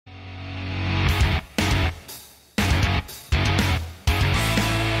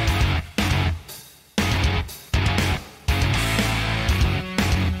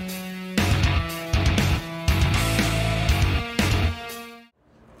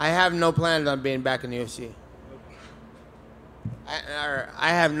I have no plans on being back in the UFC. I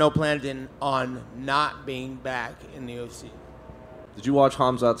have no plans on not being back in the UFC. Did you watch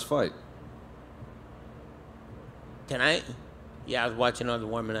KHAMZAT's fight? Tonight? Yeah, I was watching on the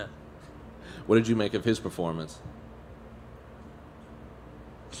warming up. What did you make of his performance?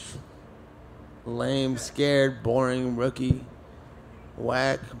 Lame, scared, boring, rookie,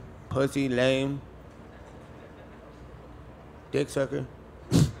 whack, pussy, lame, dick sucker.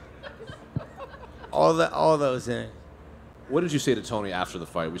 all those things. What did you say to Tony after the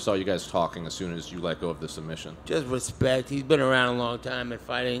fight? We saw you guys talking as soon as you let go of the submission. Just respect. He's been around a long time and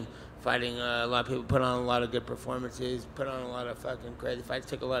fighting a lot of people, put on a lot of good performances, put on a lot of fucking crazy fights,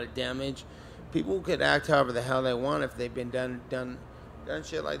 took a lot of damage. People could act however the hell they want if they've been done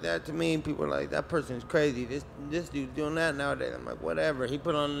shit like that. To me, people are like, that person's crazy. This dude's doing that nowadays. I'm like, whatever. He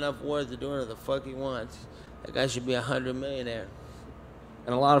put on enough wars to do whatever the fuck he wants. That guy should be $100 millionaire.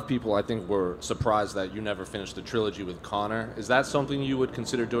 And a lot of people, I think, were surprised that you never finished the trilogy with Conor. Is that something you would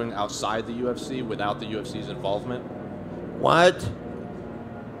consider doing outside the UFC without the UFC's involvement? What?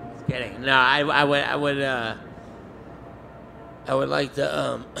 Just kidding. No, I would like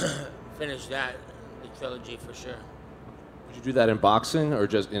to finish the trilogy for sure. Would you do that in boxing or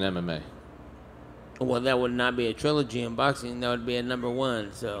just in MMA? Well, that would not be a trilogy in boxing. That would be a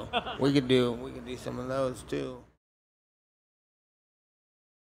 #1. So we could do some of those too.